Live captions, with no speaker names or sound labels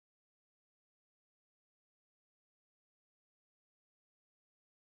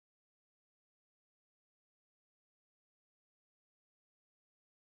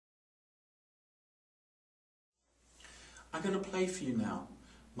I'm going to play for you now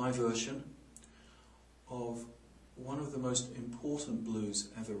my version of one of the most important blues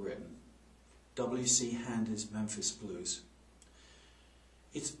ever written, W.C. Handy's Memphis Blues.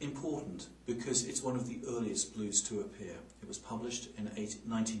 It's important because it's one of the earliest blues to appear. It was published in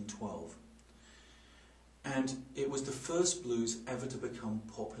 1912. And it was the first blues ever to become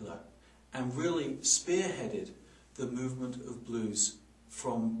popular and really spearheaded the movement of blues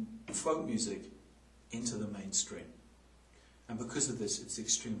from folk music into the mainstream. And because of this, it's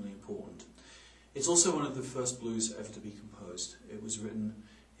extremely important. It's also one of the first blues ever to be composed. It was written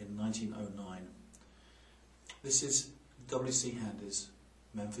in 1909. This is W.C. Handy's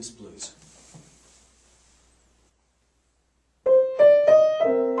Memphis Blues.